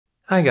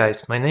Hi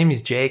guys, my name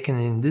is Jake and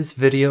in this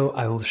video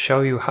I will show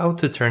you how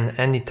to turn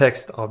any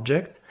text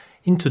object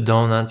into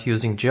donut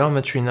using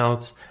geometry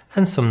nodes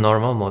and some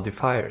normal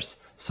modifiers.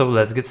 So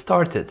let's get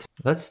started.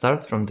 Let's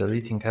start from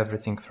deleting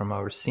everything from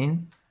our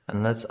scene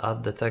and let's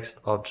add the text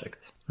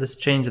object. Let's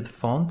change the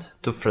font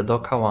to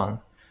Fredoka One.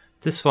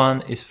 This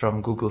one is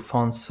from Google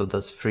Fonts, so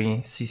that's free,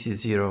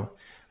 CC0,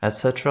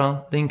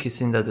 etc. Link is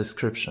in the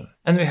description.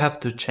 And we have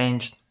to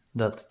change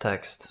that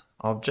text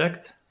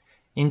object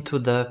into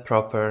the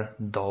proper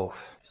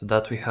dove, so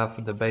that we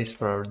have the base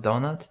for our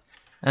donut,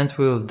 and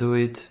we'll do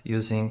it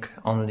using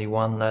only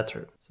one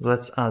letter. So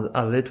let's add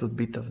a little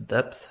bit of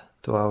depth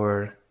to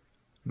our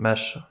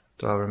mesh,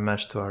 to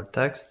our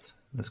text.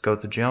 Let's go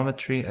to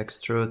geometry,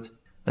 extrude.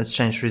 Let's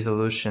change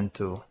resolution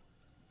to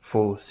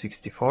full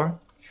 64.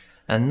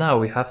 And now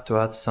we have to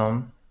add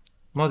some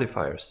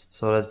modifiers.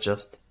 So let's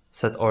just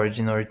set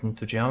origin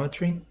to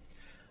geometry.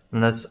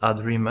 And let's add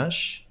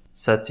remesh,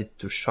 set it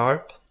to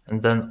sharp,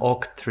 and then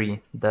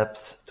Oc3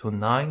 depth to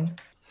 9,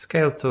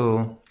 scale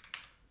to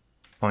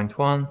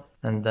 0.1,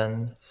 and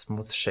then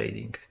smooth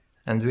shading.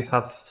 And we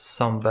have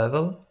some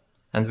bevel,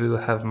 and we will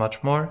have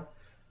much more,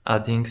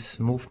 adding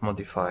smooth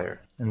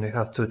modifier. And we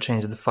have to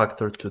change the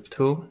factor to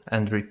 2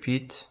 and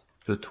repeat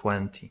to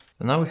 20.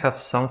 So now we have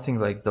something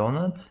like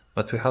donut,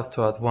 but we have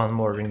to add one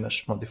more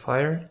remesh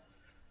modifier,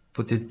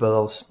 put it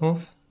below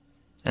smooth,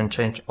 and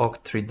change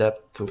Oc3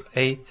 depth to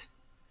 8,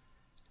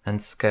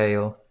 and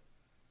scale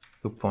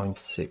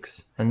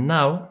 2.6. And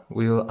now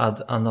we will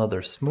add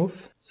another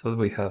smooth, so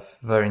we have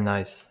very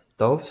nice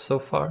dove so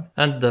far,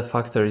 and the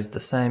factor is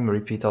the same,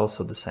 repeat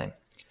also the same.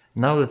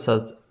 Now let's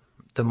add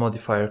the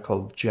modifier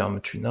called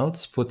geometry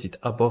nodes, put it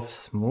above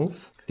smooth,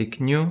 click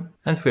new,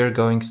 and we are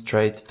going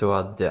straight to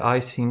add the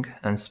icing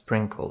and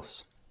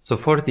sprinkles. So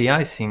for the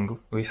icing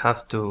we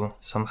have to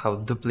somehow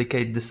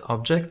duplicate this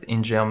object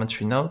in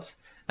geometry nodes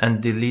and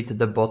delete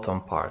the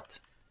bottom part,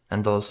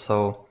 and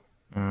also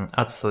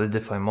add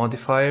solidify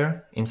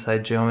modifier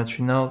inside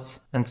geometry nodes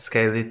and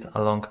scale it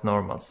along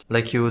normals,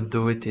 like you would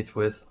do it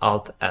with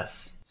Alt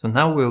S. So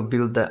now we'll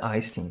build the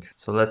icing.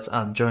 So let's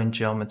add join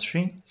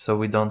geometry so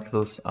we don't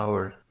lose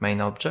our main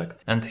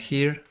object. And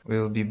here we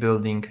will be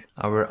building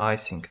our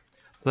icing.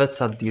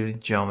 Let's add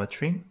delete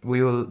geometry.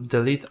 We will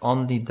delete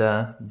only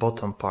the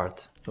bottom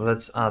part.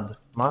 Let's add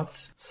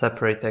math,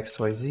 separate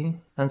XYZ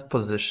and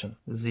position.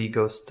 Z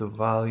goes to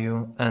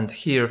value, and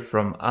here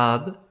from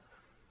add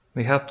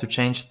we have to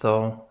change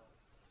to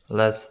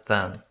less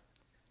than.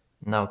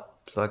 Now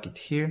plug it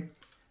here,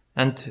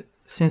 and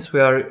since we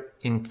are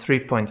in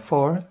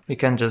 3.4 we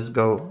can just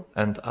go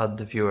and add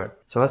the viewer.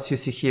 So as you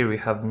see here we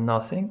have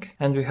nothing,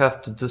 and we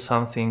have to do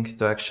something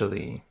to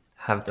actually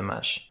have the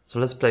mesh. So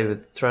let's play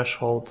with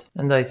threshold,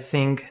 and I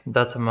think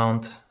that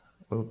amount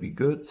will be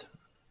good.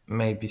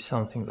 Maybe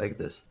something like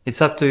this.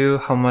 It's up to you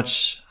how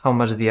much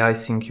the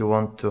icing you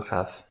want to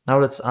have. Now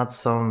let's add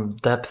some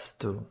depth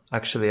to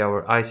actually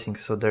our icing,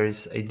 so there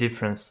is a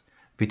difference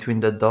between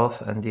the dove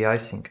and the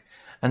icing.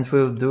 And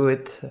we'll do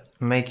it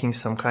making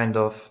some kind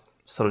of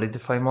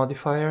solidify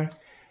modifier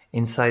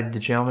inside the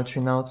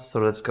geometry nodes. So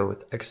let's go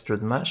with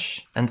extrude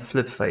mesh and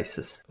flip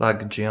faces.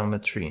 Plug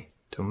geometry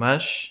to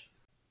mesh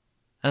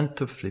and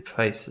to flip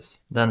faces.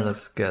 Then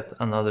let's get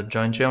another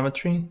join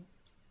geometry,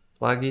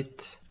 plug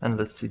it, and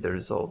let's see the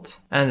result.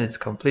 And it's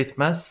complete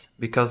mess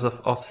because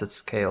of offset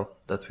scale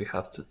that we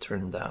have to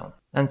turn down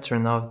and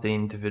turn off the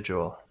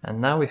individual. And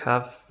now we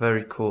have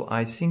very cool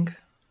icing.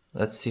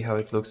 Let's see how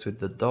it looks with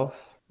the dove.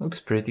 Looks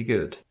pretty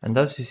good. And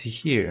as you see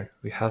here,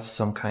 we have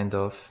some kind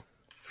of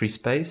free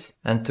space.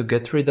 And to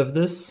get rid of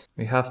this,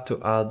 we have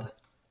to add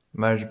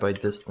merge by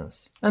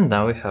distance. And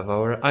now we have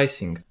our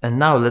icing. And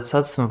now let's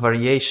add some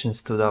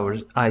variations to our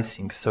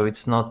icing, so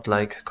it's not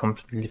like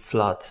completely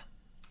flat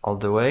all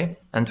the way,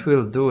 and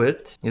we'll do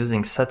it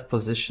using set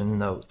position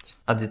node.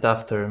 Add it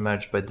after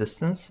merge by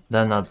distance,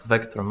 then add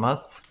vector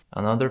math,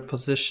 another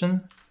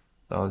position,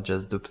 so I'll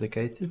just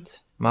duplicate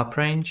it, map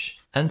range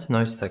and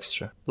noise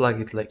texture.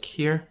 Plug it like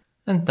here,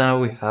 and now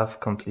we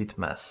have complete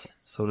mess.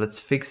 So let's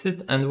fix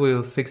it, and we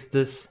will fix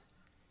this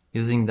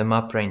using the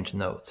map range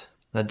node.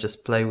 Let's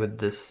just play with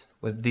this,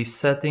 with these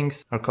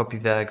settings, or copy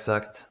the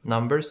exact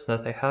numbers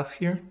that I have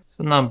here.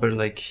 So number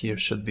like here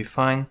should be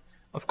fine.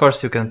 Of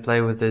course you can play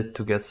with it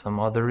to get some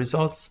other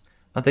results,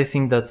 but I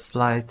think that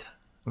slight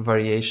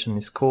variation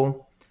is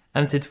cool,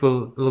 and it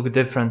will look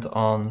different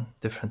on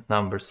different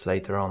numbers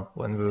later on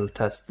when we will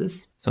test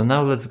this. So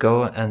now let's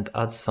go and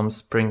add some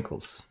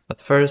sprinkles.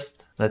 But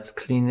first let's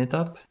clean it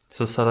up.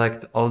 So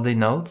select all the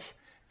nodes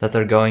that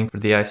are going for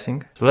the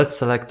icing. So let's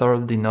select all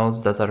the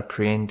nodes that are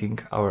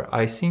creating our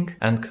icing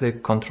and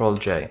click Ctrl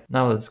J.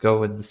 Now let's go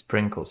with the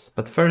sprinkles.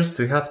 But first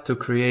we have to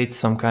create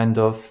some kind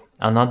of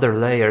another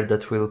layer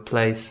that will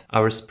place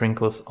our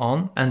sprinkles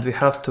on, and we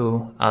have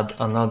to add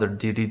another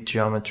delete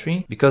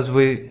geometry because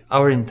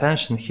our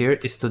intention here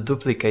is to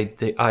duplicate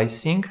the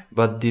icing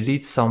but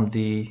delete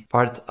the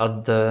part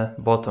at the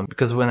bottom,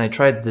 because when I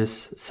tried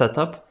this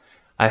setup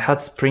I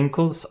had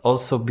sprinkles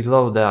also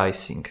below the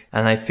icing,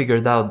 and I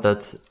figured out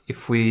that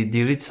if we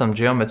delete some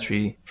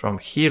geometry from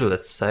here,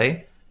 let's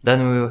say,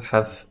 then we will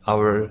have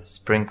our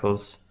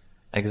sprinkles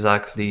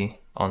exactly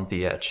on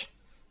the edge.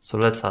 So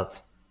let's add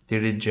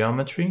delete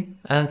geometry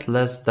and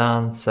less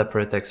than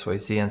separate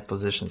XYZ and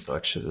position. So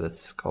actually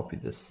let's copy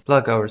this.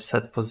 Plug our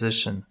set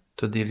position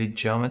to delete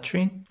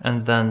geometry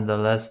and then the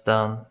less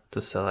than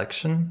to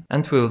selection.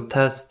 And we'll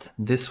test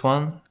this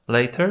one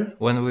later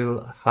when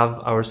we'll have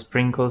our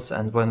sprinkles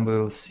and when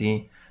we'll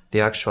see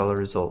the actual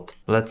result.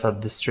 Let's add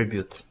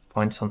distribute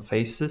points on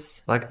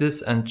faces like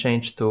this and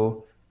change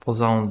to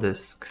pose on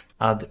disk.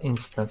 Add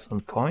instance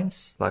on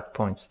points, like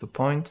points to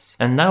points.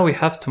 And now we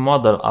have to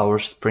model our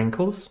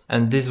sprinkles,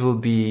 and this will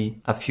be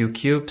a few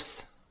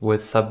cubes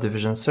with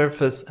subdivision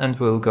surface, and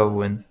we'll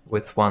go in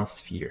with one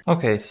sphere.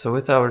 Okay, so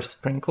with our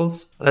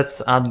sprinkles,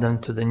 let's add them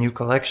to the new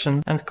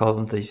collection and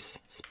call these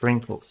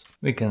sprinkles.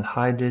 We can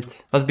hide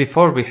it, but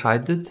before we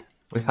hide it,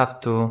 we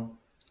have to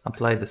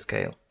apply the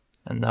scale.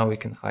 And now we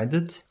can hide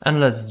it.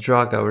 And let's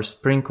drag our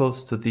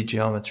sprinkles to the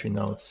geometry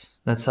nodes.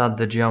 Let's add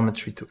the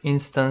geometry to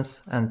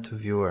instance and to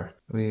viewer.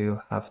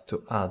 We'll have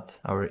to add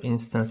our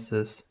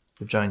instances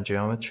to join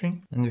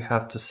geometry. And we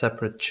have to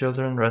separate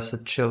children,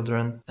 reset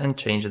children, and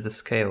change the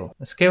scale.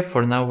 The scale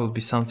for now will be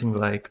something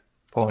like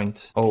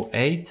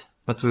 0.08,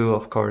 but we will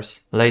of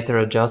course later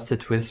adjust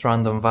it with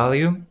random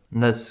value.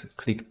 Let's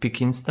click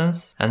pick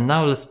instance. And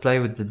now let's play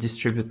with the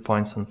distribute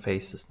points on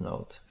faces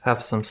node.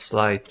 Have some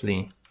slight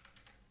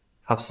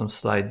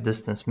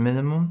distance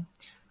minimum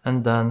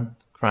and then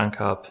crank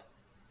up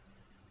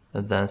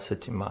the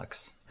density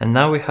max. And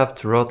now we have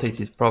to rotate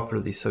it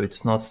properly so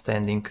it's not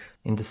standing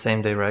in the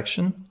same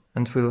direction.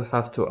 And we'll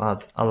have to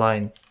add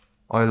align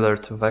Euler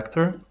to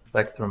vector,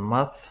 vector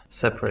math,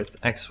 separate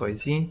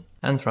XYZ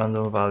and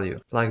random value.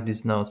 Like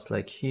these nodes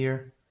like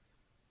here.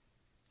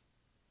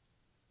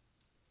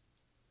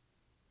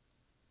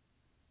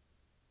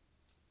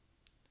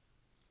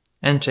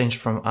 And change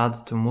from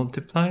add to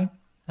multiply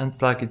and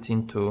plug it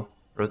into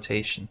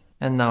rotation.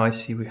 And now I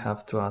see we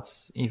have to add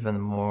even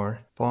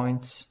more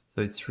points,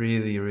 so it's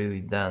really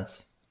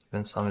dense,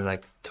 even something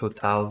like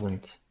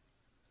 2000.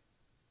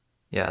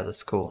 Yeah,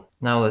 that's cool.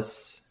 Now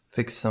let's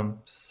fix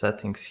some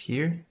settings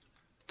here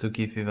to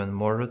give even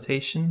more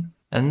rotation.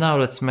 And now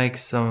let's give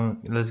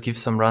some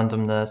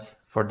randomness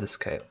for the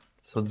scale.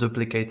 So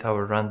duplicate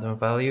our random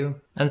value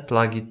and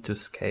plug it to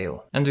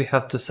scale. And we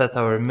have to set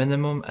our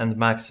minimum and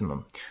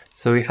maximum.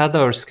 So we had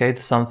our scale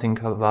something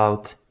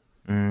about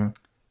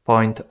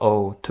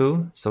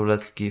 0.02, so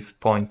let's give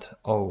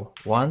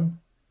 0.01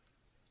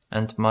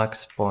 and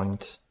max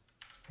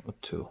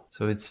 0.02.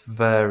 So it's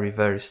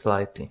very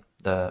slightly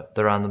the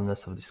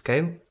randomness of the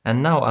scale.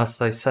 And now, as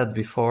I said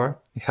before,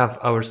 we have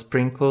our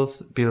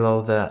sprinkles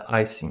below the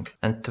icing.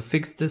 And to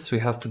fix this, we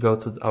have to go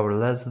to our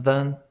less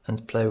than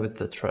and play with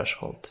the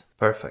threshold.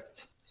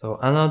 Perfect. So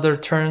another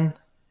turn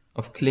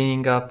of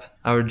cleaning up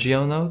our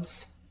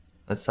geonodes.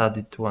 Let's add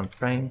it to one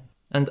frame.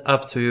 And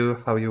up to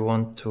you how you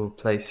want to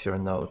place your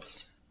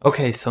nodes.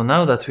 Okay, so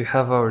now that we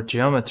have our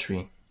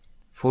geometry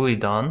fully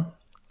done,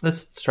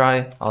 let's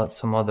try out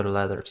some other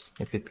letters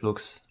if it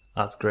looks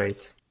as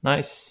great.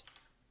 Nice.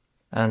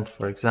 And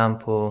for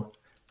example,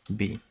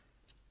 B.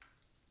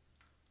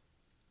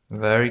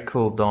 Very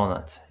cool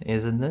donut,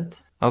 isn't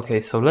it? Okay,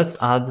 so let's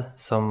add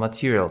some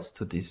materials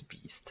to this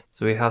beast.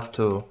 So we have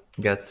to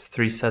get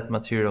 3 set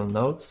material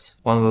nodes.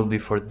 One will be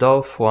for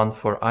dough, one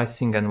for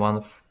icing, and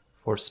one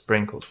for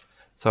sprinkles.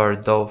 So our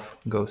dough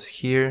goes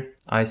here,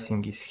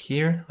 icing is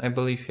here, I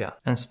believe, yeah,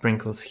 and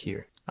sprinkles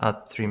here.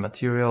 Add 3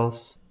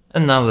 materials.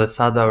 And now let's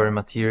add our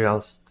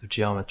materials to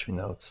geometry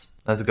nodes.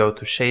 Let's go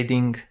to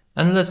shading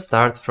and let's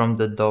start from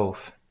the dough.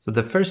 So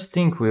the first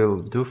thing we'll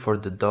do for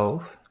the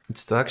dough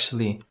is to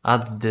actually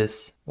add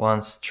this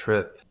one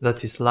strip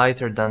that is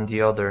lighter than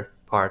the other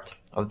part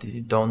of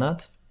the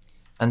donut.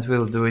 And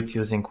we'll do it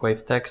using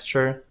wave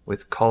texture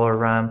with color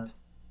ramp.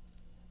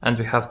 And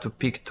we have to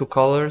pick 2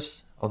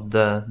 colors of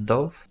the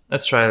dough.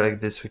 Let's try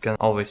like this. We can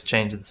always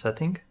change the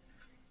setting.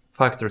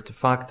 Factor to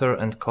factor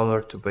and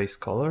color to base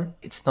color.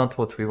 It's not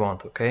what we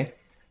want, okay?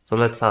 So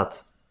let's add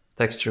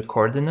texture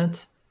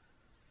coordinate.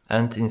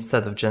 And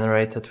instead of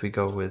generated, we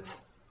go with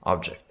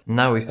object.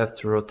 Now we have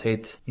to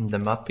rotate in the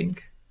mapping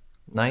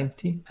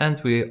 90.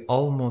 And we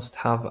almost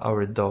have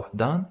our dough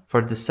done.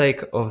 For the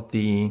sake of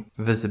the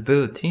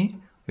visibility,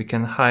 we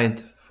can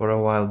hide for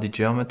a while the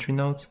geometry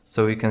nodes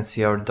so we can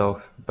see our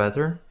dough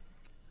better.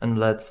 And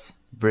let's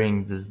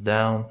bring this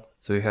down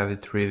so we have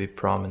it really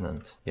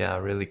prominent. Yeah,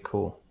 really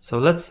cool. So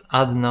let's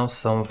add now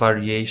some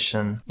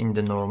variation in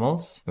the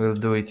normals. We'll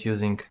do it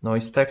using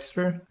noise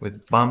texture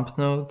with bump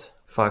node,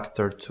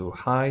 factor to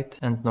height,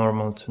 and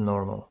normal to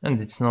normal. And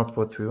it's not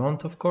what we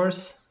want, of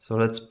course. So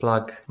let's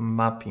plug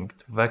mapping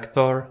to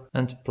vector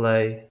and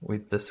play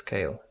with the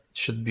scale. It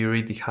should be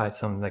really high,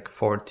 something like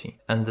 40.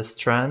 And the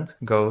strand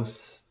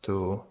goes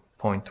to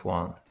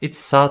 0.1. It's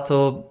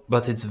subtle,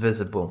 but it's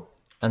visible.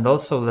 And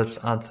also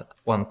let's add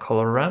one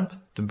color ramp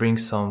to bring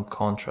some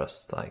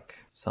contrast, like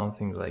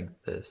something like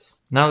this.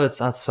 Now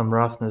let's add some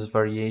roughness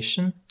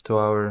variation to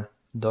our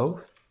dough.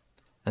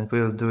 And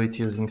we'll do it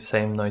using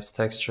same noise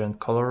texture and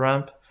color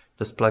ramp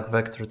Just plug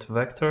vector to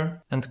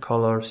vector and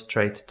color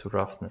straight to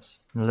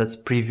roughness. And let's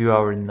preview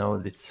our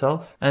node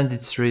itself. And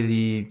it's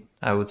really,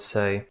 I would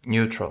say,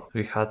 neutral.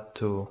 We had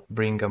to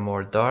bring a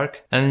more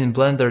dark. And in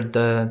Blender,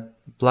 the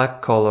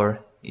black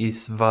color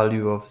is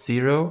value of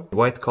 0.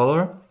 White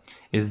color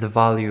is the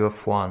value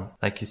of 1.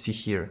 Like you see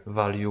here,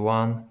 value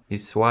 1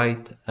 is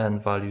white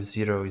and value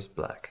 0 is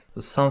black.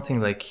 So something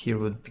like here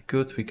would be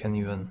good. We can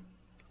even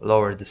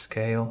lower the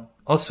scale.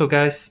 Also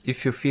guys,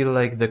 if you feel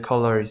like the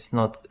color is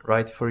not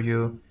right for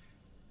you,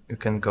 you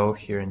can go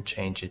here and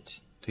change it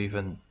to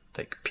even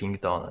like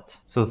pink donut.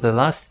 So the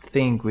last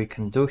thing we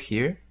can do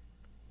here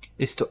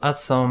is to add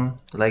some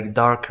like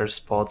darker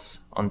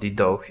spots on the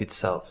dough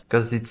itself,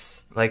 because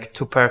it's like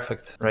too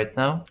perfect right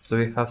now. So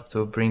we have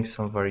to bring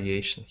some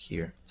variation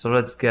here. So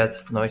let's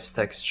get noise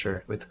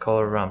texture with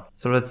color ramp.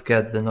 So let's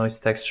get the noise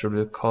texture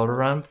with color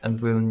ramp,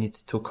 and we'll need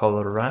 2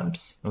 color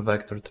ramps,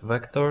 vector to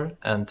vector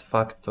and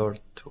factor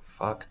to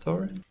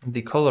factor.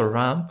 The color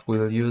ramp,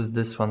 we'll use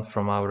this one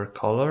from our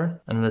color,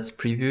 and let's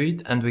preview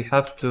it. And we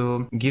have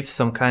to give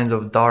some kind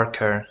of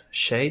darker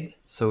shade.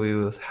 So we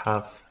will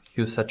have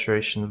hue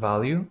saturation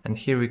value, and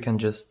here we can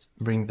just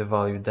bring the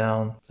value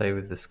down, play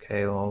with the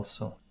scale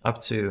also,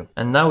 up to you.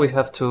 And now we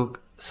have to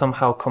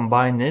somehow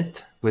combine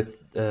it with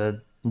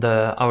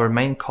our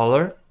main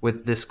color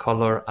with this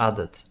color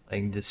added,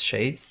 like these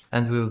shades,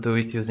 and we'll do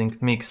it using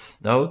mix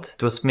node.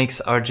 It was mix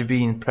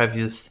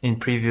RGB in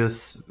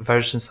previous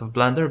versions of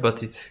Blender,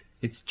 but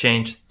it's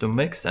changed to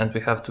mix, and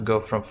we have to go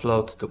from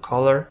float to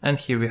color, and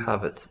here we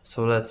have it.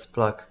 So let's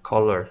plug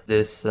color,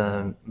 this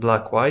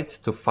black white,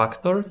 to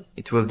factor.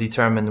 It will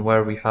determine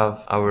where we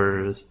have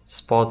our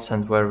spots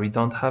and where we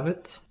don't have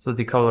it. So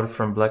the color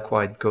from black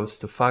white goes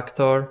to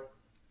factor,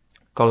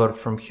 color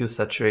from hue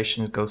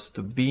saturation goes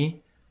to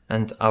B,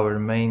 and our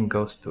main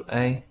goes to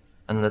A.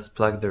 And let's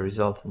plug the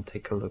result and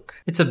take a look.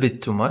 It's a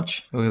bit too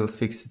much. We will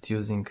fix it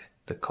using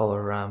the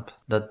color ramp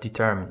that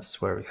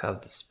determines where we have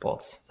the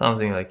spots.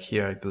 Something like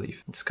here, I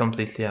believe. It's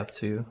completely up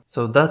to you.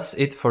 So that's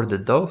it for the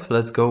dough.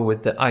 Let's go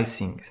with the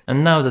icing.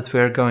 And now that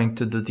we are going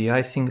to do the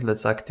icing,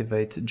 let's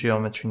activate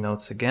geometry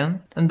nodes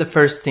again. And the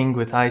first thing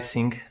with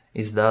icing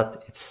is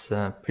that it's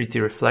pretty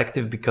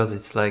reflective, because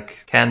it's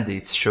like candy,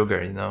 it's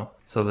sugar, you know.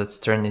 So let's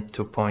turn it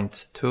to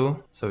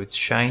 0.2, so it's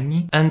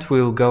shiny. And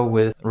we'll go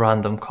with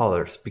random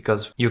colors,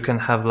 because you can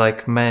have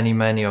like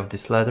many of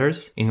these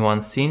letters in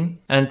one scene,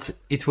 and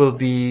it will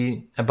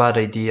be a bad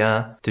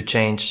idea to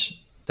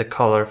change the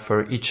color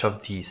for each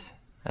of these,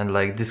 and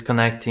like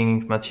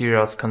disconnecting,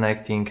 materials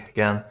connecting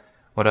again,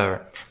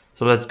 whatever.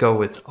 So let's go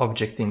with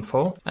object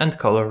info and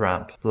color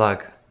ramp.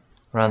 Plug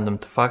random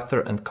to factor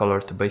and color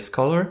to base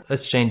color.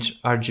 Let's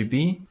change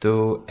RGB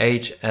to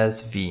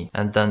HSV,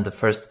 and then the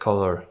first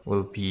color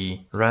will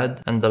be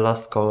red and the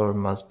last color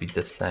must be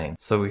the same.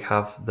 So we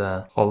have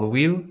the whole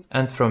wheel,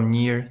 and from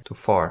near to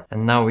far.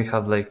 And now we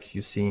have, like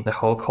you see, the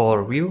whole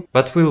color wheel,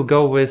 but we'll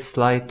go with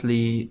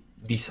slightly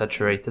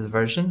desaturated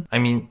version. I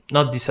mean,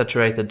 not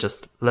desaturated,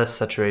 just less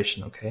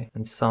saturation, okay?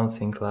 And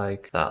something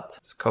like that.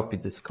 Let's copy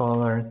this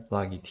color,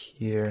 plug it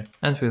here,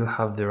 and we'll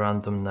have the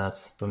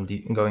randomness from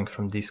going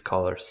from these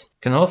colors.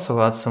 You can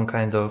also add some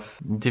kind of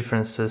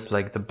differences,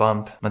 like the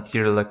bump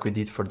material like we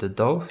did for the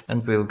dough,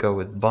 and we'll go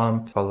with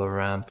bump, color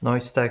ramp,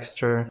 noise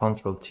texture,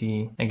 Ctrl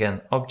T,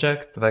 again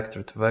object,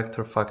 vector to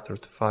vector, factor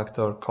to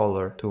factor,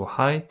 color to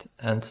height,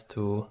 and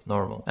to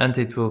normal. And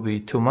it will be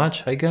too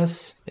much, I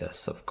guess.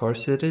 Yes, of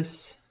course it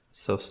is.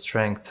 So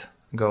strength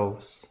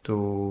goes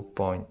to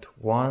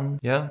 0.1,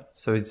 yeah,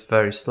 so it's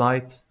very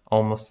slight,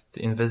 almost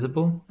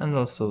invisible. And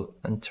also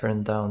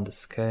turn down the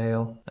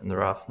scale and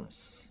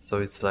roughness, so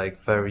it's like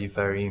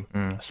very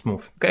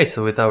smooth. Okay,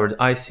 so with our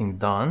icing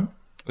done,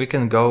 we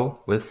can go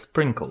with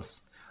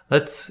sprinkles.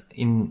 Let's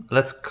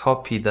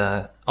copy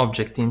the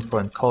object info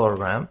and color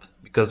ramp,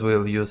 because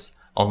we'll use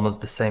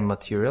almost the same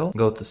material.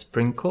 Go to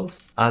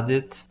sprinkles, add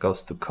it,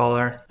 goes to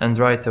color, and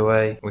right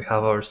away we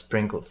have our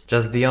sprinkles.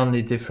 Just the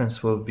only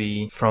difference will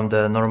be from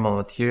the normal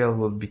material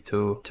will be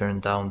to turn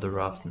down the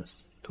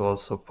roughness to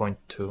also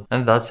 0.2.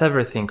 And that's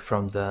everything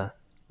from the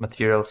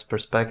materials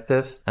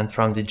perspective and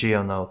from the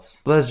geo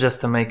nodes. Let's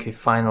just make a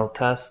final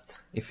test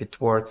if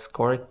it works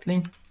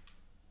correctly.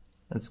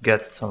 Let's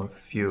get some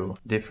few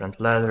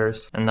different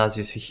letters, and as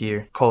you see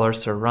here,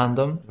 colors are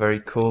random, very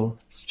cool.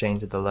 Let's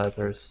change the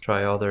letters,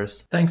 try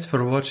others. Thanks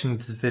for watching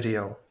this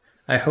video.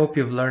 I hope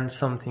you've learned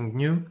something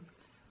new.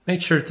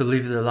 Make sure to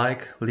leave the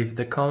like, leave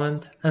the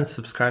comment, and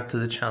subscribe to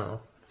the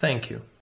channel. Thank you.